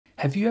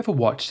Have you ever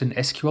watched an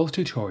SQL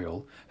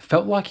tutorial,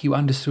 felt like you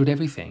understood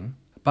everything,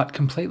 but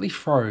completely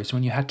froze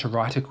when you had to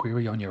write a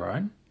query on your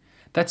own?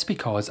 That's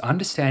because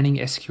understanding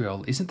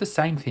SQL isn't the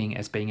same thing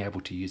as being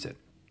able to use it.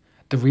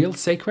 The real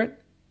secret?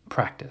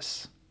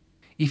 Practice.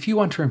 If you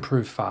want to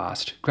improve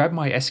fast, grab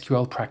my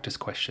SQL practice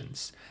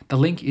questions. The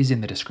link is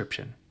in the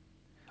description.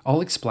 I'll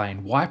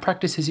explain why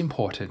practice is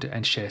important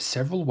and share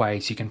several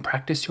ways you can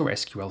practice your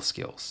SQL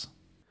skills.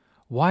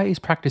 Why is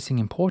practicing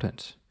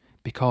important?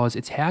 Because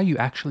it's how you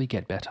actually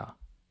get better.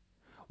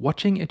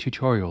 Watching a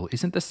tutorial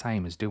isn't the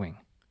same as doing.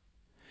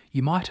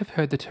 You might have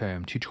heard the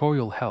term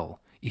tutorial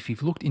hell if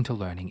you've looked into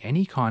learning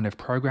any kind of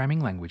programming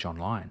language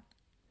online.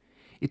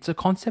 It's a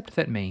concept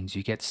that means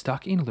you get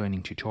stuck in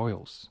learning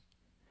tutorials.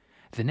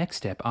 The next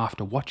step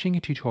after watching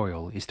a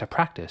tutorial is to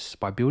practice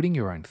by building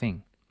your own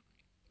thing.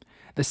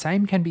 The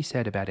same can be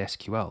said about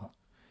SQL.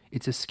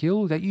 It's a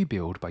skill that you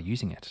build by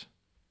using it.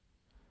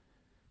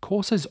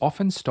 Courses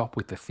often stop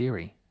with the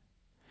theory.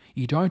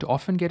 You don't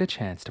often get a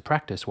chance to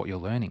practice what you're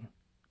learning.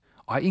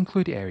 I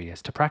include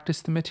areas to practice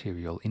the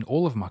material in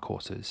all of my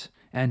courses,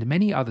 and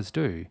many others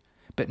do,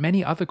 but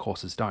many other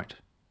courses don't.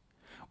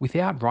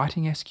 Without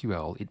writing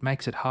SQL, it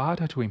makes it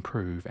harder to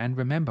improve and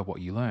remember what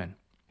you learn.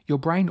 Your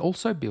brain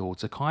also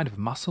builds a kind of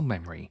muscle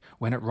memory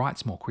when it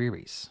writes more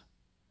queries.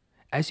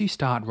 As you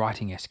start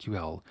writing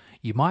SQL,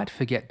 you might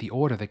forget the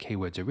order the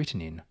keywords are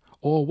written in,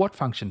 or what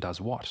function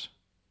does what.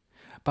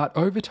 But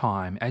over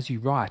time, as you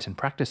write and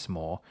practice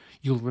more,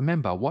 you'll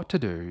remember what to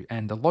do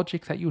and the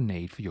logic that you'll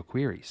need for your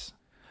queries.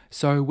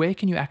 So where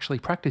can you actually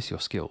practice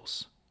your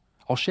skills?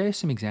 I'll share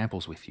some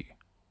examples with you.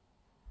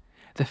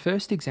 The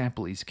first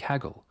example is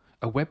Kaggle,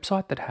 a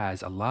website that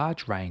has a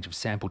large range of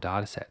sample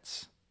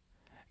datasets.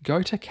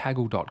 Go to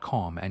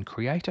kaggle.com and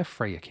create a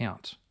free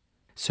account.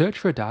 Search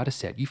for a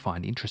dataset you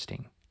find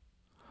interesting.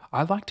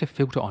 I like to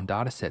filter on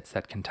datasets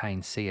that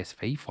contain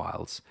CSV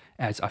files,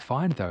 as I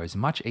find those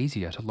much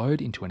easier to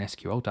load into an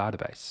SQL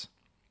database.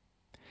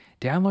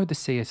 Download the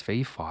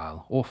CSV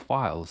file or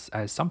files,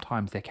 as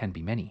sometimes there can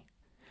be many.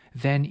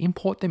 Then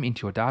import them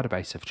into your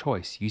database of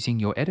choice using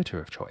your editor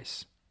of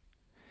choice.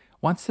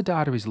 Once the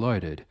data is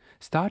loaded,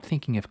 start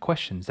thinking of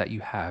questions that you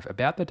have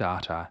about the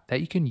data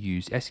that you can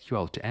use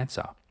SQL to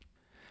answer.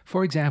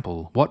 For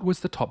example, what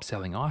was the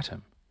top-selling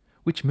item?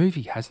 Which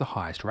movie has the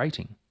highest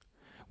rating?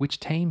 Which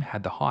team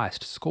had the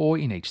highest score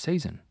in each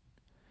season?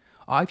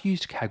 I've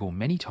used Kaggle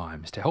many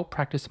times to help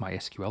practice my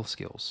SQL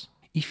skills.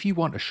 If you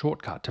want a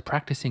shortcut to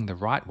practicing the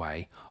right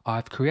way,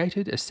 I've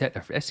created a set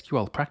of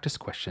SQL practice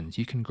questions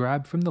you can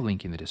grab from the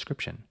link in the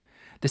description.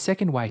 The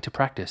second way to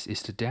practice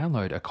is to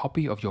download a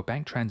copy of your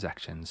bank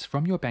transactions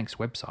from your bank's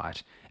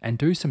website and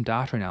do some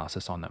data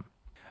analysis on them.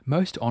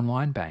 Most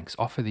online banks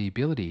offer the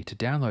ability to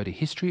download a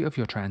history of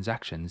your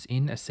transactions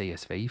in a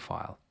CSV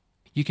file.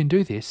 You can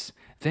do this,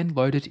 then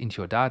load it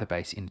into your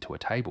database into a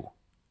table.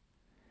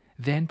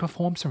 Then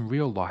perform some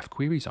real-life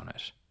queries on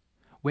it.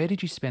 Where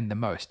did you spend the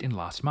most in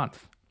last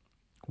month?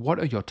 What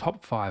are your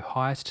top 5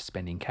 highest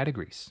spending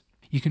categories?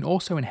 You can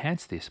also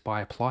enhance this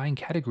by applying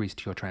categories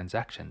to your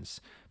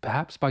transactions,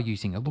 perhaps by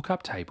using a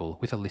lookup table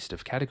with a list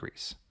of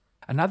categories.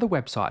 Another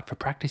website for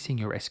practicing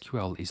your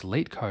SQL is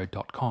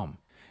leetcode.com.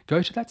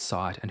 Go to that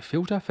site and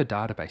filter for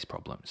database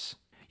problems.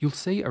 You'll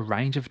see a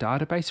range of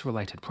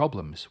database-related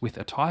problems with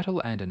a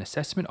title and an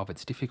assessment of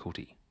its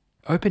difficulty.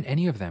 Open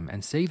any of them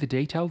and see the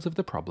details of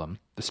the problem,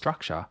 the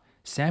structure,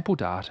 sample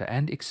data,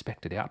 and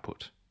expected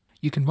output.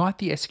 You can write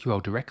the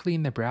SQL directly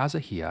in the browser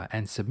here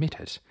and submit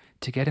it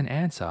to get an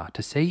answer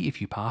to see if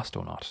you passed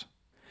or not.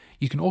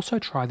 You can also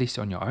try this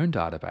on your own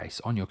database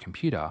on your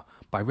computer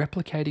by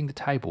replicating the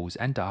tables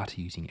and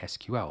data using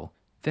SQL,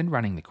 then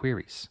running the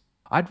queries.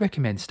 I'd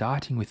recommend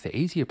starting with the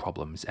easier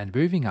problems and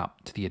moving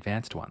up to the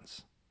advanced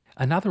ones.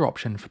 Another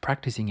option for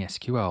practicing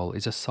SQL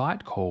is a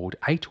site called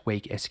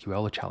 8-Week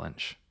SQL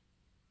Challenge.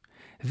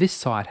 This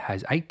site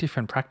has 8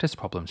 different practice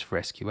problems for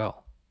SQL.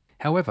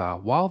 However,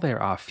 while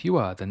there are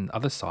fewer than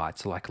other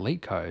sites like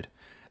LeetCode,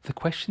 the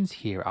questions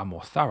here are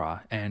more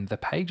thorough and the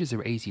pages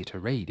are easier to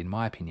read in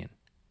my opinion.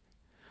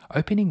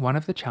 Opening one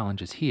of the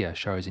challenges here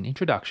shows an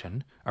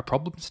introduction, a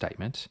problem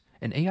statement,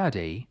 an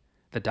ERD,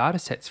 the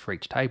datasets for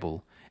each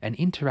table, an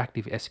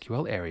interactive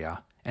SQL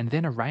area, and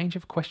then a range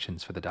of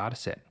questions for the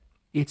dataset.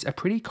 It's a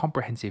pretty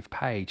comprehensive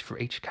page for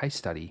each case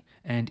study,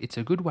 and it's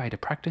a good way to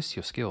practice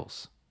your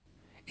skills.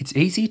 It's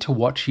easy to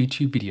watch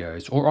YouTube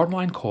videos or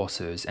online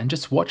courses and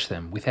just watch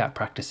them without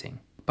practicing.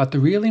 But the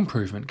real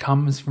improvement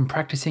comes from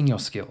practicing your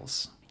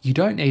skills. You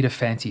don't need a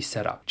fancy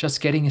setup, just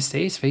getting a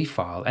CSV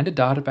file and a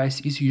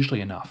database is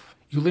usually enough.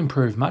 You'll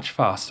improve much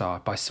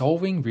faster by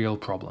solving real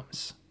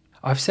problems.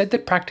 I've said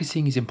that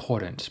practicing is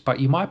important,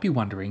 but you might be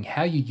wondering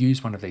how you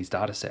use one of these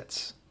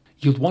datasets.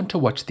 You'll want to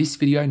watch this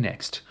video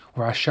next,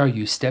 where I show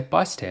you step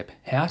by step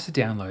how to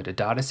download a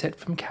dataset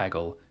from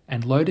Kaggle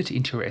and load it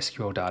into your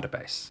SQL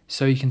database,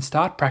 so you can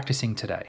start practicing today.